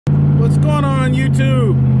What's going on,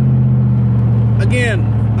 YouTube? Again,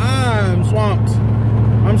 I'm swamped.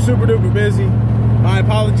 I'm super duper busy. My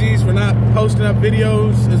apologies for not posting up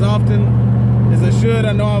videos as often as I should.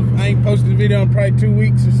 I know I ain't posted a video in probably 2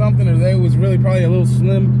 weeks or something, or that was really probably a little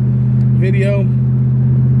slim video.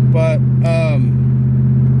 But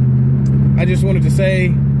I just wanted to say,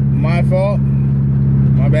 my fault,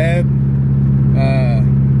 my bad.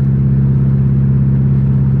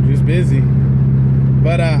 Just busy.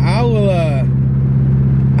 But I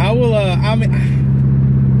mean,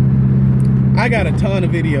 I got a ton of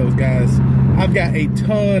videos, guys. I've got a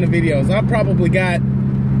ton of videos. I've probably got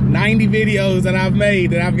 90 videos that I've made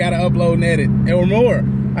that I've got to upload and edit, or more.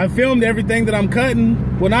 I've filmed everything that I'm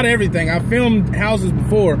cutting. Well, not everything. I've filmed houses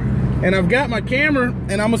before, and I've got my camera,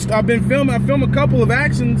 and I've been filming. I filmed a couple of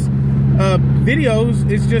actions videos.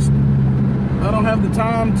 It's just I don't have the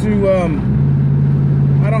time to.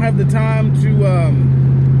 I don't have the time to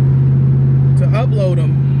upload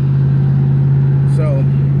them. So,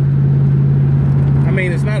 I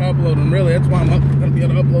mean, it's not uploading really. That's why I'm gonna be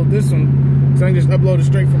able to upload this one, so I can just upload it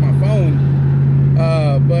straight from my phone.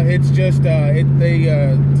 But it's just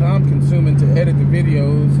time consuming to edit the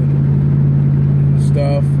videos and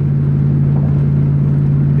stuff.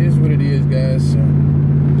 It is what it is, guys. So.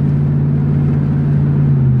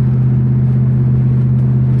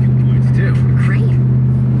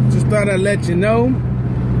 Thought I'd let you know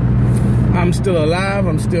I'm still alive,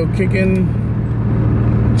 I'm still kicking,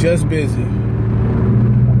 just busy.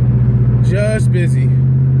 Just busy.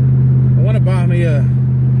 I want to buy me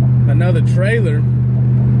another trailer.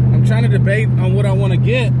 I'm trying to debate on what I want to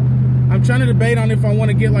get. I'm trying to debate on if I want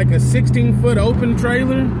to get like a 16-foot open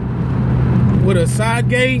trailer with a side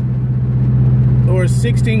gate, or a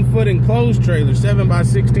 16-foot enclosed trailer,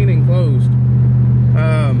 7x16 enclosed.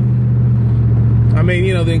 I mean,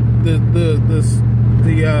 you know, the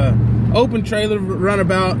open trailer run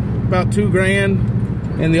about $2 grand,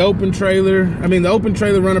 and the open trailer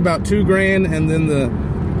run about $2 grand, and then the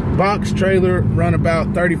box trailer run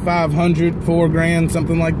about $3,500, $4 grand,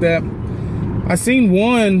 something like that. I seen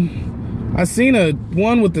one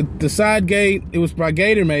with the side gate. It was by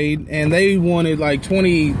Gator Made, and they wanted like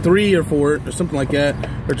 23 or for it, or something like that,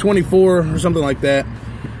 or 24 or something like that.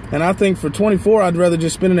 And I think for 24, I'd rather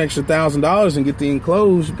just spend an extra $1,000 and get the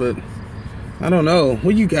enclosed, but I don't know.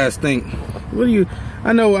 What do you guys think? What do you,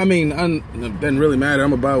 I know, I mean, it doesn't really matter. I'm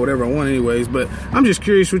gonna buy whatever I want anyways, but I'm just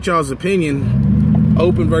curious what y'all's opinion,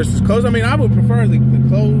 open versus closed. I mean, I would prefer the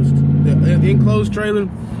enclosed trailer.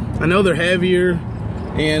 I know they're heavier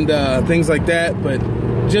and things like that, but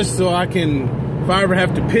just so I can, if I ever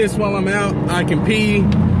have to piss while I'm out, I can pee.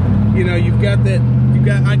 You know, you've got that.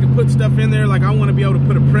 I can put stuff in there, like I want to be able to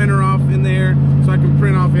put a printer off in there so I can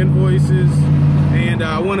print off invoices, and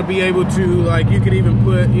I want to be able to, like, you could even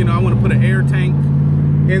put, you know, I want to put an air tank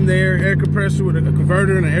in there, air compressor with a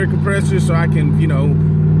converter and an air compressor, so I can, you know,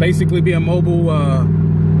 basically be a mobile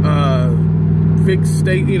fixed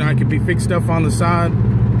state, you know, I could be fixed stuff on the side.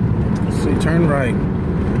 Let's see, turn right.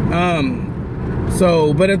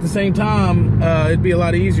 So, but at the same time, it'd be a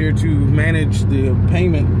lot easier to manage the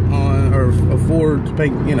payment on, or afford to pay,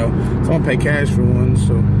 you know, so I'm gonna pay cash for one.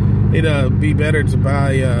 So it'd be better to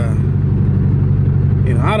buy, you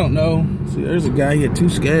know, I don't know. See, there's a guy, he had 2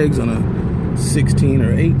 Skags on a 16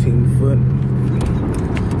 or 18 foot.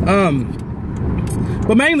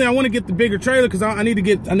 But mainly I want to get the bigger trailer because I've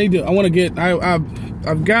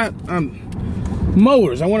got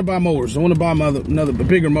mowers. I want to buy mowers. I want to buy another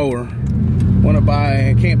bigger mower.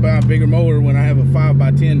 I can't buy a bigger mower when I have a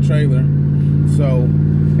 5x10 trailer. So,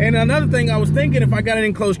 and another thing I was thinking, if I got an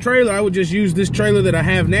enclosed trailer, I would just use this trailer that I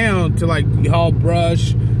have now to like haul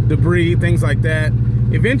brush, debris, things like that.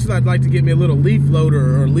 Eventually I'd like to get me a little leaf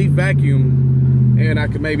loader or leaf vacuum, and I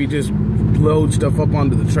could maybe just load stuff up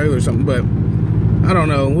onto the trailer or something, but I don't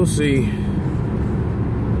know, we'll see.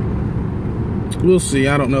 We'll see,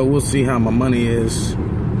 I don't know, we'll see how my money is.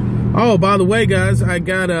 Oh, by the way, guys, I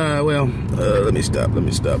got, let me stop.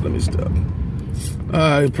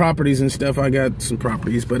 Properties and stuff, I got some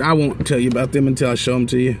properties, but I won't tell you about them until I show them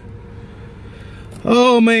to you.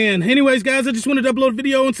 Oh, man. Anyways, guys, I just wanted to upload a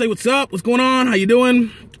video and say what's up, what's going on, how you doing?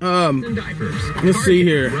 Let's see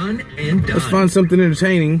here. Let's find something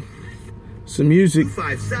entertaining. Some music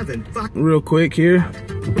real quick here.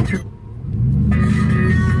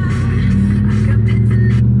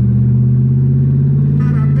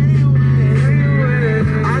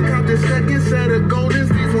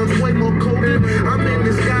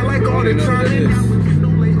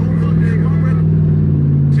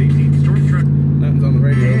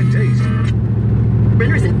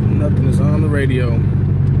 Nothing is on the radio.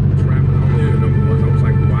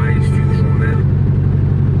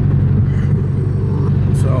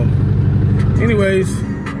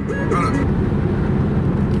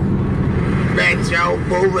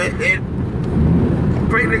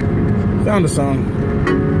 Found a song.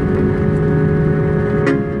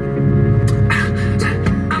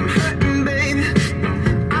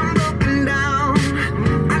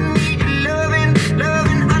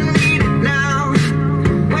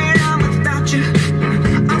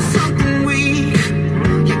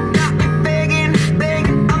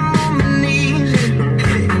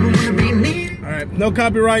 No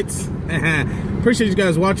copyrights. Appreciate you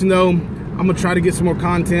guys watching though. I'm gonna try to get some more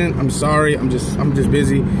content. I'm sorry, I'm just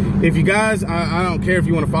busy. If you guys, I don't care if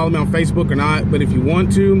you want to follow me on Facebook or not, but if you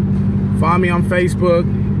want to, follow me on Facebook.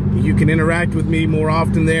 You can interact with me more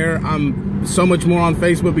often there. I'm so much more on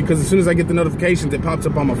Facebook because as soon as I get the notifications, it pops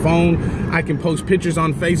up on my phone. I can post pictures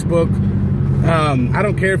on Facebook. I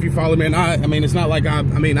don't care if you follow me or not. I mean, it's not like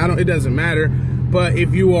it doesn't matter. But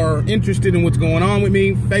if you are interested in what's going on with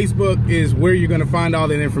me, Facebook is where you're going to find all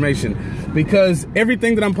that information. Because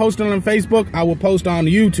everything that I'm posting on Facebook, I will post on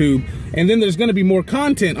YouTube. And then there's going to be more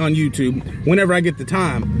content on YouTube whenever I get the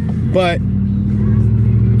time. But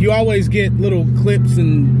you always get little clips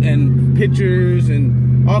and pictures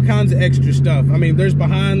and all kinds of extra stuff. I mean, there's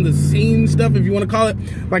behind the scenes stuff, if you want to call it.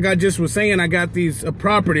 Like I just was saying, I got a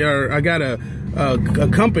property, or I got a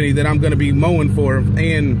company that I'm going to be mowing for.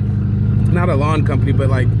 And not a lawn company, but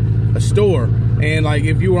like a store. And like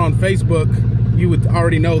if you were on Facebook, you would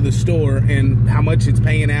already know the store and how much it's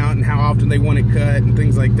paying out and how often they want it cut and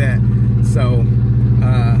things like that. So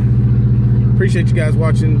appreciate you guys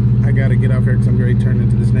watching. I gotta get off here because I'm ready to turn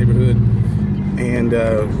into this neighborhood and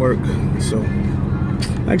work. So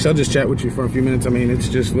actually I'll just chat with you for a few minutes. I mean, it's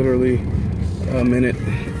just literally a minute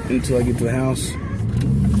until I get to the house.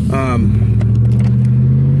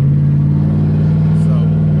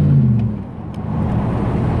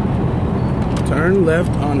 Turn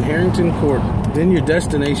left on Harrington Court. Then your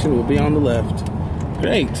destination will be on the left.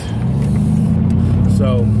 Great.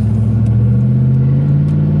 So,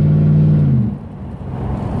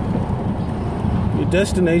 your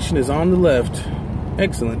destination is on the left.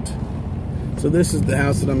 Excellent. So this is the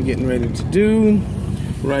house that I'm getting ready to do.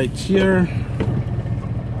 Right here.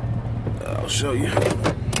 I'll show you.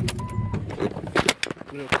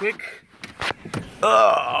 Real quick.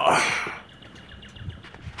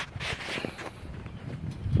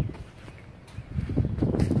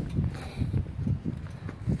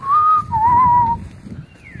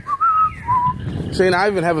 See, and I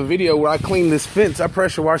even have a video where I cleaned this fence. I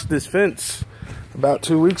pressure washed this fence about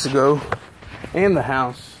 2 weeks ago, and the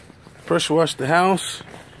house. Pressure washed the house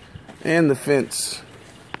and the fence.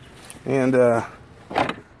 And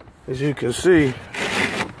as you can see,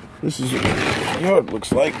 this is what the yard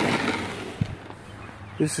looks like.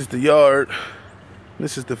 This is the yard.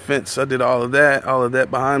 This is the fence. I did all of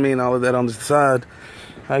that behind me and all of that on the side.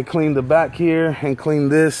 I cleaned the back here and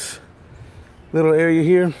cleaned this little area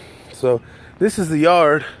here. So this is the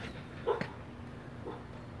yard.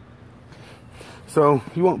 So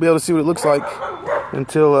you won't be able to see what it looks like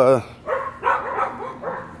until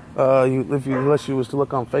unless you was to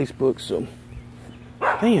look on Facebook. So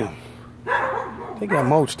damn, they got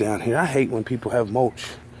mulch down here. I hate when people have mulch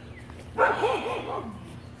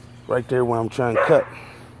right there where I'm trying to cut,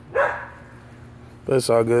 but it's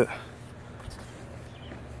all good.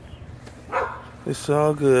 It's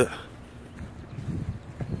all good.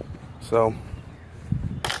 So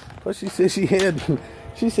plus she said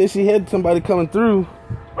she had somebody coming through,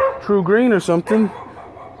 True Green or something.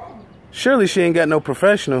 Surely she ain't got no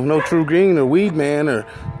professional, no True Green or Weed Man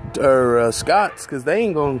or Scott's, because they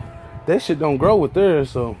ain't gonna, that shit don't grow with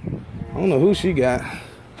theirs. So I don't know who she got.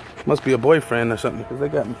 Must be a boyfriend or something, because they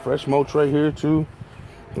got fresh mulch right here too.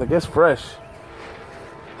 I guess fresh.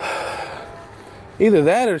 Either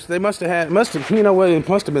that or they you know what, it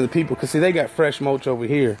must have been the people, because see, they got fresh mulch over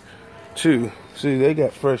here too. See, they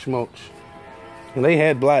got fresh mulch. And they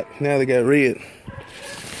had black, now they got red.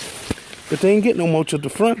 But they ain't get no mulch at the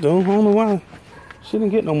front though. I don't know why. She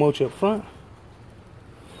didn't get no mulch up front.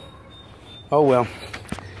 Oh well.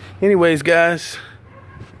 Anyways, guys.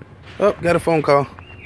 Oh, got a phone call.